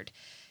Richard.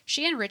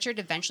 She and Richard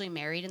eventually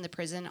married in the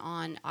prison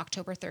on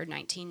October 3rd,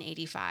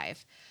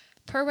 1985.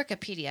 Per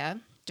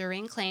Wikipedia,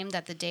 Doreen claimed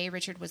that the day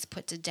Richard was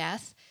put to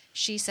death,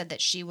 she said that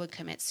she would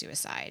commit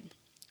suicide.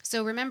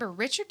 So remember,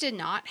 Richard did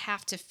not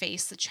have to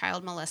face the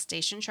child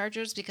molestation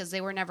charges because they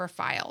were never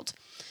filed.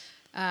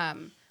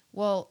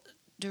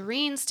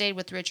 Doreen stayed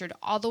with Richard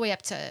all the way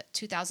up to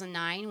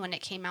 2009 when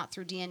it came out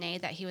through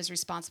DNA that he was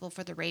responsible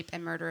for the rape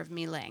and murder of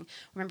Mi Ling.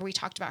 Remember, we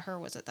talked about her,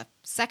 was it the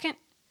second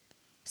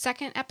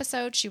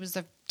episode? She was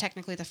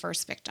technically the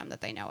first victim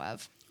that they know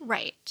of.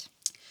 Right.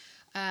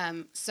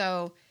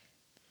 So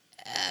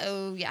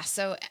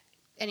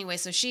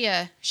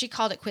she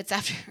called it quits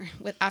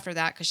after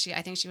that because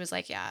I think she was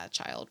like, yeah,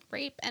 child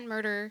rape and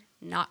murder,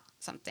 not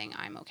something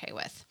I'm okay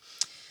with.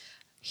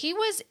 He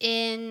was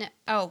in,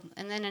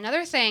 and then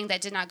another thing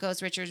that did not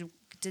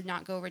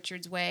go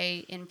Richard's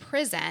way in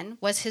prison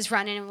was his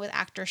run-in with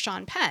actor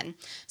Sean Penn.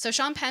 So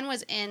Sean Penn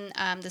was in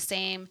the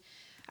same,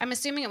 I'm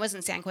assuming it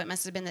wasn't San Quentin,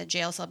 must have been the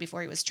jail cell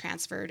before he was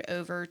transferred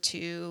over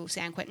to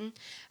San Quentin.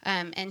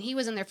 And he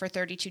was in there for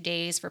 32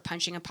 days for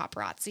punching a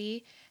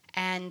paparazzi.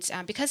 And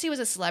because he was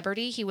a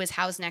celebrity, he was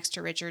housed next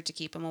to Richard to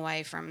keep him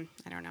away from,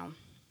 I don't know,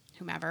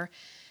 whomever.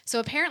 So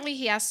apparently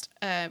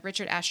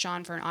Richard asked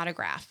Sean for an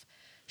autograph.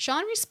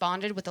 Sean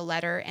responded with a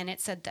letter, and it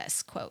said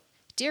this, quote,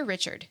 "Dear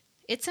Richard,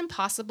 it's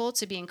impossible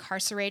to be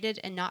incarcerated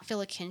and not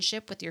feel a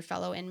kinship with your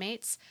fellow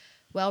inmates.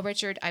 Well,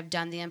 Richard, I've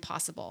done the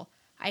impossible.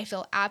 I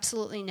feel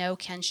absolutely no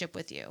kinship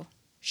with you.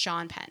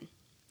 Sean Penn."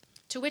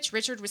 To which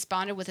Richard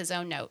responded with his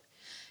own note,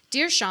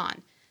 "Dear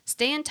Sean,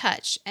 stay in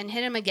touch and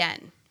hit him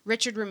again.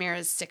 Richard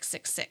Ramirez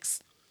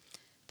 666.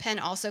 Penn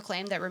also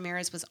claimed that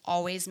Ramirez was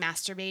always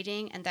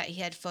masturbating and that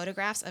he had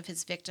photographs of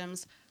his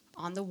victims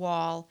on the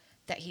wall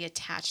that he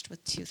attached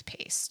with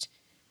toothpaste.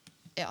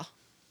 Ew.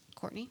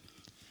 Courtney?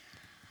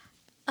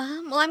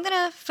 Well, I'm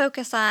going to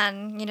focus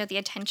on, the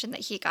attention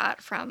that he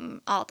got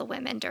from all the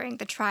women during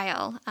the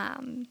trial,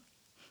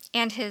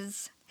 and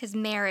his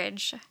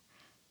marriage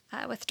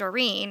with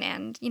Doreen.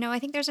 And, I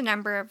think there's a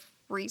number of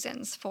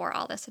reasons for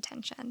all this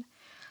attention.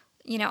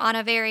 On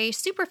a very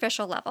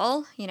superficial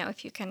level,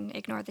 if you can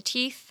ignore the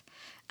teeth,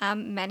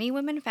 many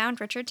women found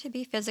Richard to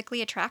be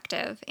physically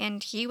attractive,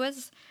 and he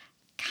was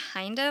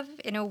kind of,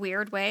 in a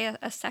weird way,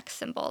 a sex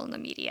symbol in the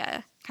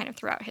media kind of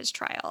throughout his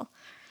trial.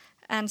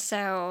 And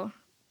so,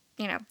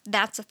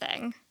 that's a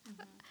thing.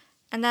 Mm-hmm.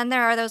 And then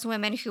there are those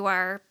women who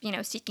are,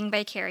 seeking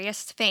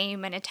vicarious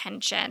fame and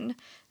attention,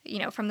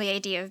 from the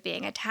idea of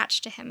being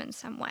attached to him in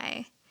some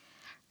way.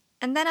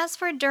 And then as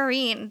for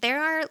Doreen,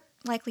 there are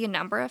likely a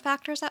number of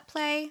factors at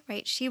play,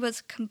 right? She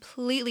was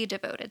completely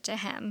devoted to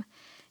him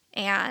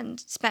and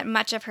spent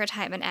much of her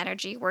time and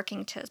energy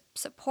working to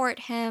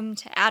support him,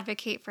 to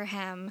advocate for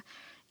him,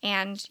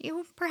 and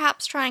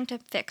perhaps trying to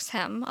fix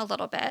him a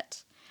little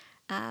bit.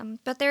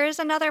 But there is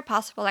another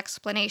possible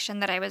explanation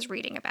that I was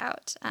reading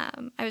about.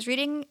 I was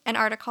reading an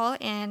article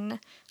in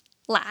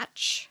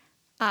Latch,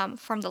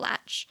 from the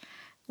Latch,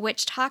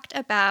 which talked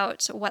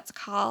about what's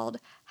called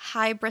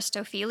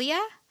hybristophilia,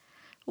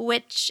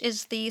 which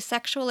is the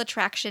sexual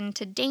attraction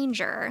to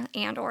danger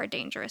and or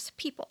dangerous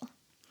people.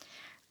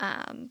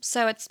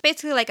 So it's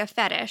basically like a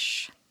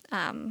fetish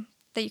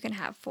that you can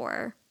have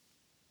for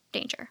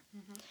danger.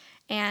 Mm-hmm.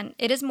 And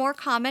it is more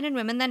common in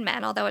women than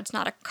men, although it's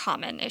not a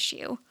common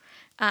issue.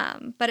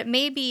 But it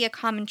may be a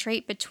common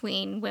trait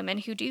between women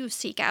who do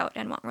seek out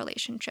and want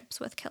relationships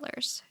with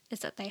killers,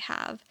 is that they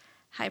have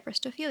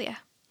hybristophilia.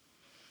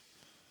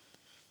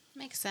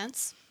 Makes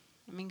sense.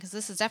 I mean, because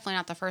this is definitely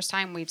not the first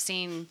time we've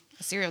seen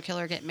a serial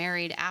killer get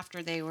married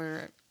after they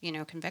were,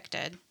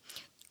 convicted.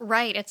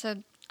 Right. It's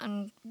a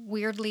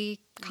weirdly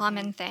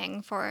common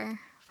thing for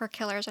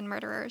killers and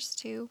murderers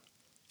to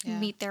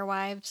meet their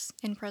wives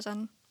in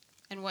prison.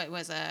 And what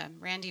was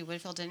Randy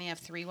Woodfield? Didn't he have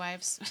 3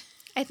 wives?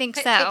 I think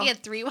so. He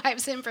had 3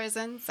 wives in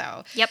prison.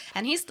 So yep.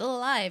 And he's still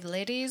alive,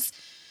 ladies.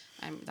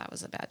 That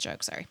was a bad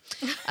joke. Sorry.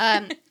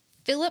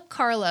 Philip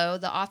Carlo,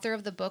 the author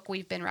of the book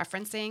we've been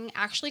referencing,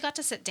 actually got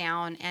to sit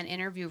down and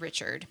interview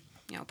Richard,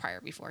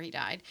 before he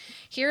died.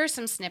 Here are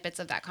some snippets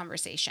of that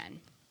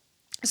conversation.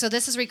 So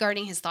this is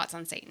regarding his thoughts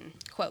on Satan.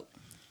 Quote,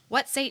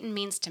 "What Satan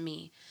means to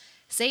me.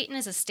 Satan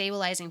is a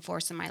stabilizing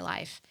force in my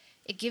life.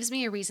 It gives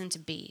me a reason to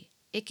be.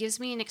 It gives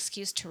me an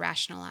excuse to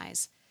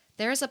rationalize.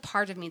 There is a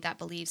part of me that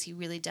believes he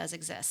really does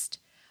exist.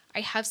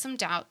 I have some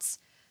doubts,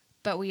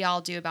 but we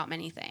all do about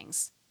many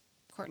things."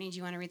 Courtney, do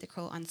you want to read the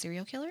quote on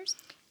serial killers?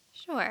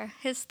 Sure.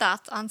 His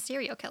thoughts on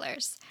serial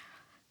killers.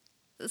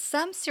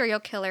 "Some serial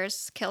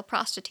killers kill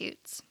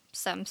prostitutes.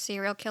 Some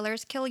serial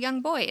killers kill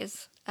young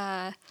boys.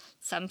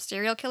 Some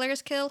serial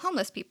killers kill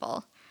homeless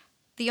people.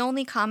 The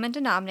only common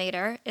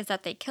denominator is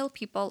that they kill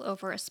people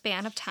over a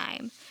span of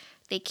time.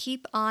 They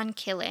keep on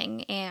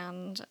killing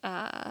and, ...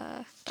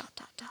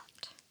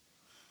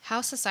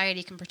 How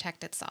society can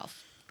protect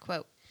itself.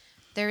 Quote,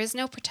 "There is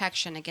no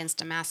protection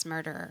against a mass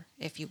murderer,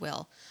 if you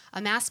will.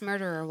 A mass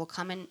murderer will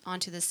come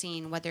onto the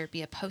scene, whether it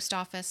be a post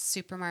office,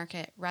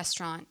 supermarket,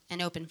 restaurant,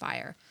 and open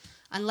fire.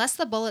 Unless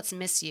the bullets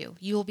miss you,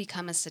 you will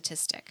become a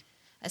statistic.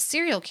 A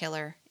serial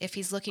killer, if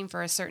he's looking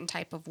for a certain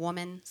type of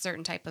woman,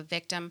 certain type of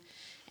victim,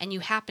 and you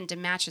happen to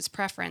match his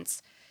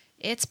preference,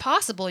 it's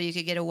possible you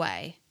could get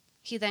away."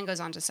 He then goes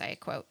on to say,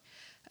 quote,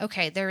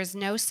 "Okay, there is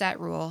no set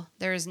rule.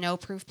 There is no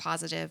proof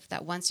positive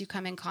that once you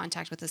come in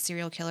contact with a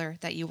serial killer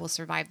that you will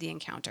survive the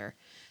encounter.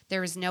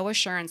 There is no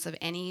assurance of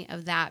any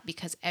of that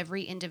because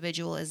every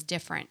individual is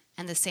different,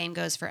 and the same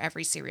goes for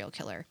every serial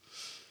killer.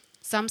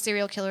 Some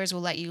serial killers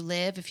will let you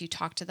live if you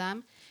talk to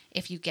them,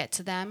 if you get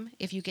to them,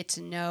 if they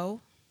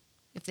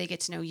get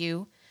to know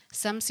you.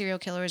 Some serial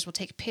killers will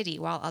take pity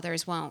while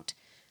others won't.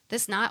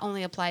 This not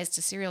only applies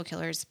to serial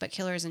killers, but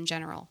killers in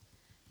general.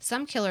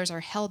 Some killers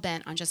are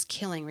hell-bent on just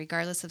killing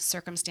regardless of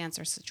circumstance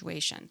or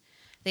situation.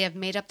 They have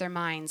made up their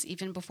minds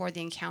even before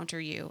they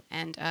encounter you,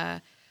 and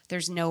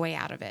there's no way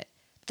out of it.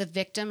 The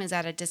victim is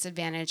at a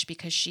disadvantage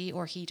because she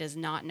or he does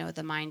not know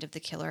the mind of the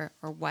killer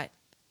or what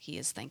he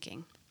is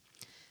thinking."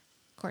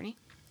 Courtney?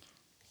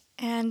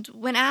 And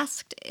when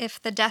asked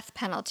if the death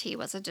penalty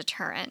was a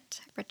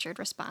deterrent, Richard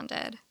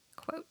responded,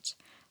 quote,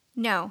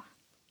 No.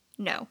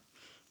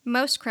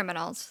 Most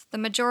criminals, the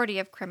majority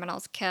of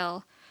criminals,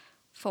 kill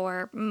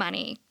for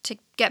money, to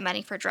get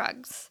money for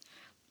drugs.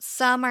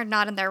 Some are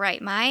not in their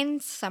right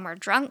minds, some are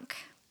drunk.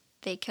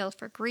 They kill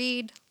for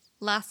greed,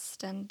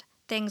 lust, and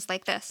things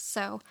like this.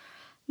 So,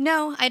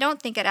 no, I don't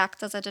think it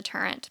acts as a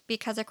deterrent,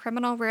 because a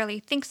criminal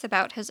rarely thinks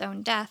about his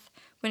own death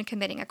when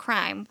committing a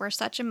crime where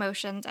such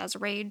emotions as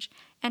rage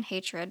and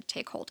hatred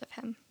take hold of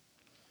him.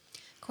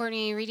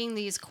 Courtney, reading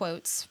these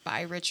quotes by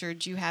Richard,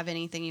 do you have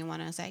anything you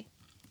want to say?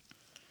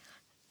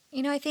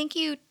 I think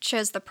you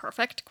chose the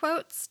perfect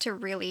quotes to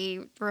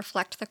really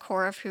reflect the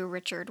core of who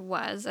Richard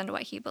was and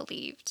what he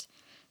believed.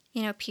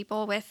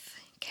 people with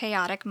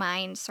chaotic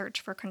minds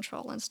search for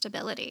control and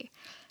stability.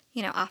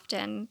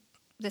 Often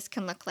this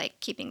can look like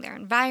keeping their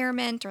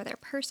environment or their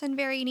person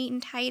very neat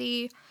and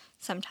tidy.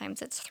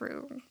 Sometimes it's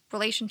through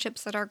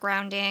relationships that are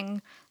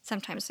grounding.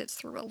 Sometimes it's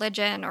through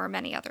religion or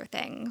many other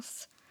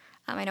things.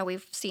 I know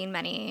we've seen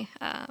many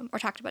or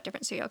talked about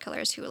different serial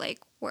killers who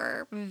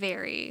were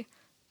very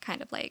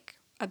kind of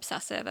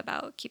obsessive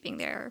about keeping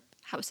their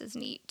houses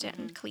neat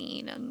and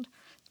clean and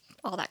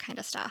all that kind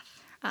of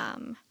stuff.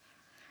 And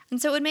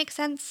so it would make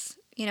sense,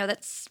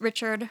 that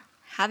Richard,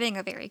 having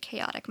a very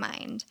chaotic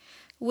mind,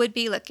 would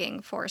be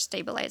looking for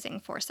stabilizing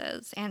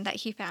forces and that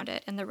he found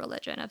it in the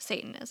religion of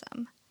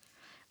Satanism.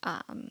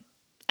 And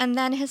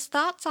then his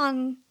thoughts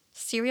on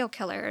serial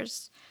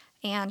killers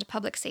and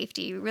public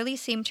safety really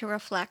seem to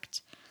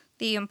reflect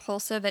the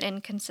impulsive and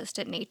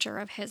inconsistent nature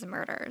of his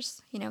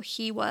murders.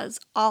 He was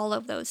all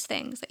of those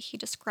things that he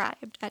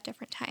described at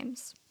different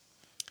times.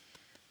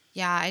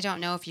 Yeah, I don't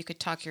know if you could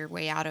talk your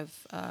way out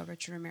of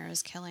Richard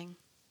Ramirez killing.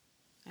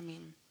 I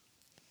mean,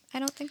 I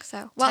don't think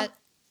so. Well,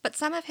 but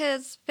some of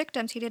his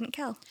victims he didn't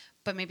kill.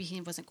 But maybe he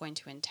wasn't going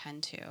to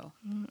intend to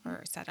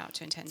or set out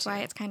to intend to. That's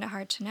why it's kind of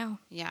hard to know.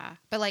 Yeah.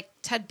 But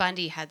Ted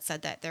Bundy had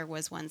said that there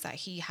was ones that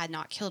he had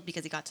not killed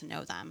because he got to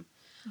know them.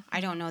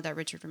 I don't know that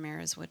Richard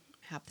Ramirez would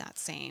have that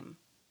same,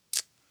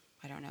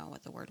 I don't know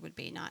what the word would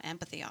be. Not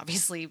empathy,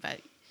 obviously, but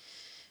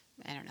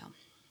I don't know.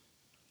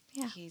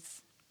 Yeah.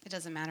 It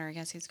doesn't matter. I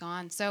guess he's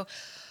gone. So,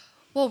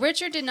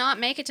 Richard did not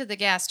make it to the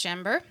gas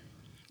chamber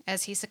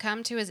as he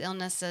succumbed to his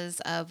illnesses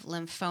of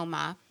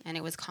lymphoma, and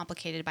it was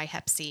complicated by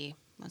hep C,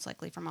 most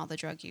likely from all the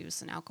drug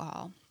use and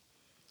alcohol.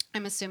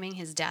 I'm assuming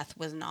his death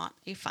was not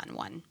a fun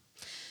one.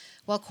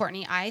 Well,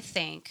 Courtney, I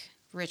think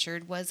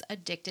Richard was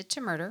addicted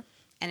to murder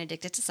and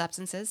addicted to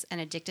substances and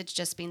addicted to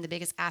just being the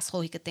biggest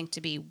asshole he could think to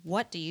be.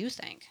 What do you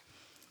think?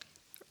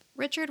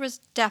 Richard was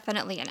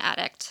definitely an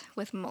addict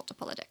with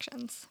multiple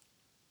addictions.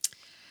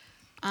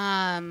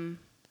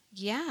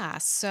 Yeah,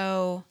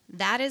 so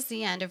that is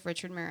the end of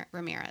Richard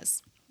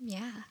Ramirez.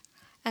 Yeah.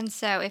 And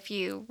so if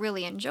you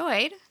really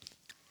enjoyed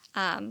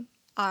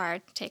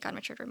our take on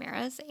Richard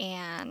Ramirez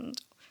and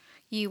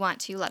you want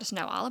to let us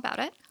know all about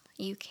it,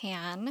 you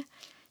can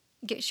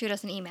shoot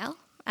us an email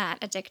at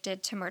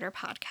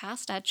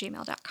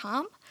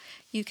addictedtomurderpodcast@gmail.com.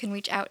 You can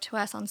reach out to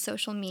us on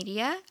social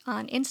media.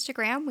 On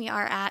Instagram, we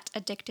are at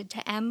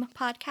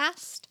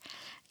addictedtompodcast.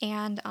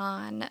 And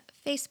on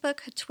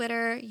Facebook,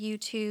 Twitter,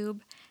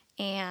 YouTube,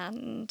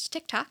 and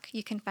TikTok,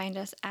 you can find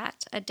us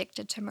at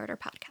Addicted to Murder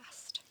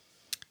Podcast.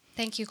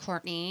 Thank you,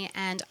 Courtney.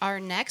 And our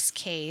next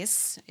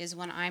case is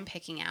one I'm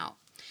picking out.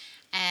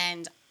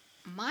 And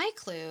my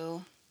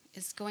clue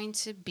is going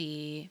to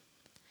be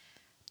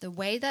the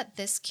way that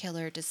this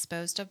killer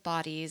disposed of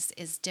bodies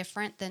is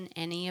different than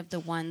any of the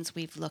ones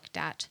we've looked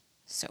at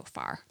so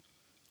far.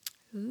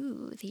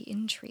 Ooh, the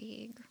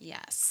intrigue.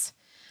 Yes.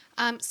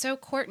 So,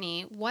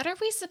 Courtney, what are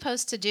we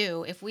supposed to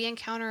do if we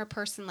encounter a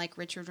person like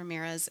Richard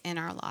Ramirez in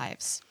our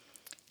lives?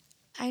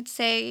 I'd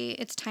say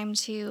it's time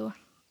to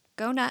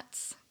go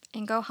nuts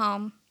and go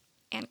home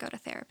and go to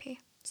therapy.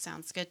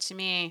 Sounds good to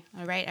me.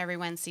 All right,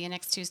 everyone. See you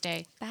next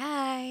Tuesday.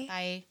 Bye.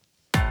 Bye.